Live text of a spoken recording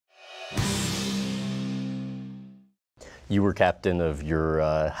You were captain of your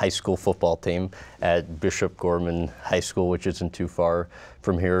high school football team at Bishop Gorman High School, which isn't too far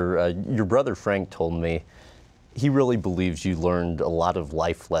from here. Your brother Frank told me he really believes you learned a lot of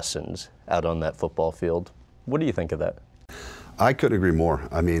life lessons out on that football field. What do you think of that? I couldn't agree more.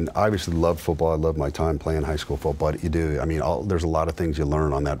 I mean, I obviously loved football. I loved my time playing high school football. You do. I mean, there's a lot of things you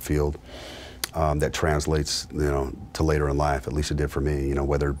learn on that field that translates, to later in life. At least it did for me.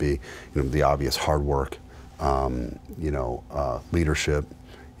 Whether it be, the obvious hard work, leadership,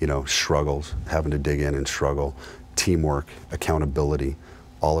 struggles, having to dig in and struggle, teamwork, accountability,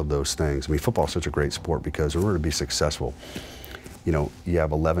 all of those things. I mean, football is such a great sport because in order to be successful, you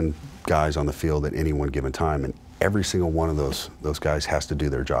have 11 guys on the field at any one given time, and every single one of those guys has to do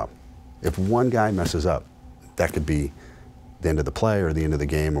their job. If one guy messes up, that could be the end of the play or the end of the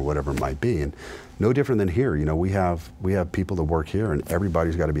game or whatever it might be. And no different than here. We have people that work here, and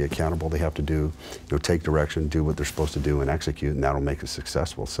everybody's got to be accountable. They have to do, take direction, do what they're supposed to do, and execute, and that'll make us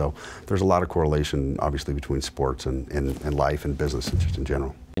successful. So there's a lot of correlation, obviously, between sports and life and business just in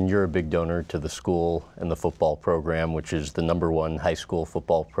general. And you're a big donor to the school and the football program, which is the #1 high school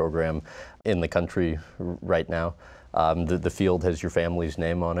football program in the country right now. The field has your family's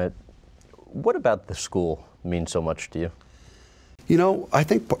name on it. What about the school means so much to you? I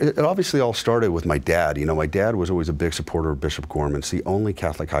think it obviously all started with my dad. My dad was always a big supporter of Bishop Gorman. It's the only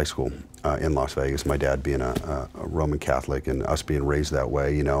Catholic high school in Las Vegas. My dad being a Roman Catholic and us being raised that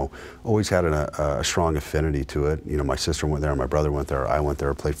way, always had a strong affinity to it. My sister went there, my brother went there, I went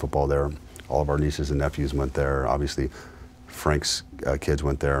there, played football there. All of our nieces and nephews went there. Obviously, Frank's kids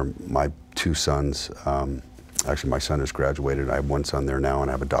went there. My 2 sons, actually my son has graduated. I have 1 son there now,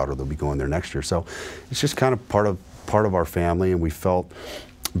 and I have a daughter that'll be going there next year. So it's just kind of part of our family, and we felt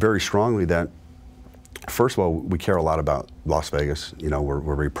very strongly that, first of all, we care a lot about Las Vegas.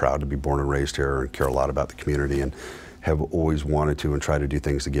 We're very proud to be born and raised here and care a lot about the community and have always wanted to and try to do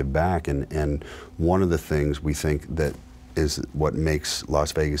things to give back. And one of the things we think that is what makes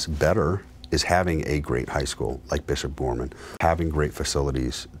Las Vegas better is having a great high school like Bishop Gorman, having great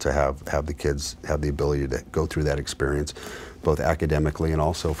facilities to have the kids have the ability to go through that experience, both academically and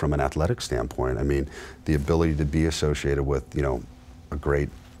also from an athletic standpoint. I mean, the ability to be associated with, a great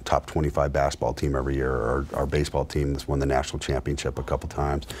top 25 basketball team every year, or our baseball team that's won the national championship a couple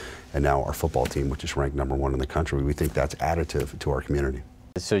times, and now our football team, which is ranked #1 in the country. We think that's additive to our community.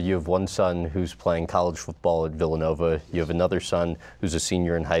 So you have 1 son who's playing college football at Villanova. You have another son who's a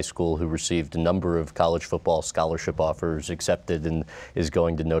senior in high school who received a number of college football scholarship offers, accepted, and is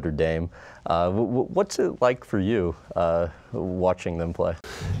going to Notre Dame. What's it like for you watching them play?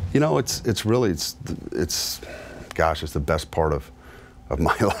 It's really, gosh, it's the best part of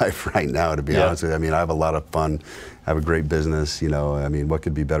my life right now, to be honest with you. I mean, I have a lot of fun. I have a great business, I mean, what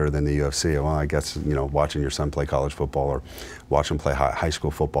could be better than the UFC? Well, I guess, watching your son play college football or watch him play high school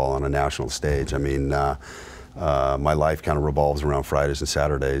football on a national stage. I mean, my life kind of revolves around Fridays and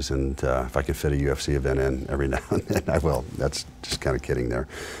Saturdays, and if I can fit a UFC event in every now and then, I will. That's just kind of kidding there.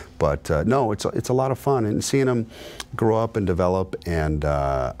 But no, it's a lot of fun, and seeing them grow up and develop and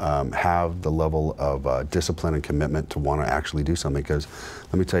have the level of discipline and commitment to want to actually do something. Because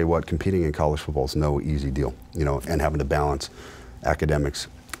let me tell you what, competing in college football is no easy deal, and having to balance academics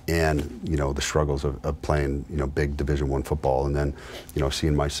and the struggles of playing big Division I football, and then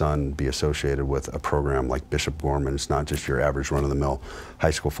seeing my son be associated with a program like Bishop Gorman. It's not just your average run-of-the-mill high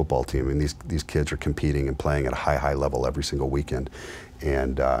school football team. I mean, these kids are competing and playing at a high level every single weekend,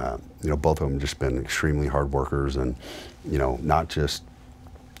 and both of them have just been extremely hard workers, and not just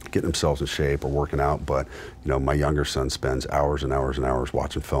getting themselves in shape or working out, but my younger son spends hours and hours and hours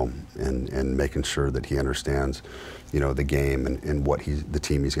watching film and making sure that he understands the game and what the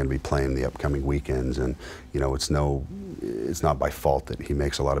team he's going to be playing the upcoming weekends. And it's not by fault that he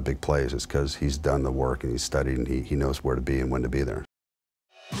makes a lot of big plays. It's because he's done the work and he's studied and he knows where to be and when to be there.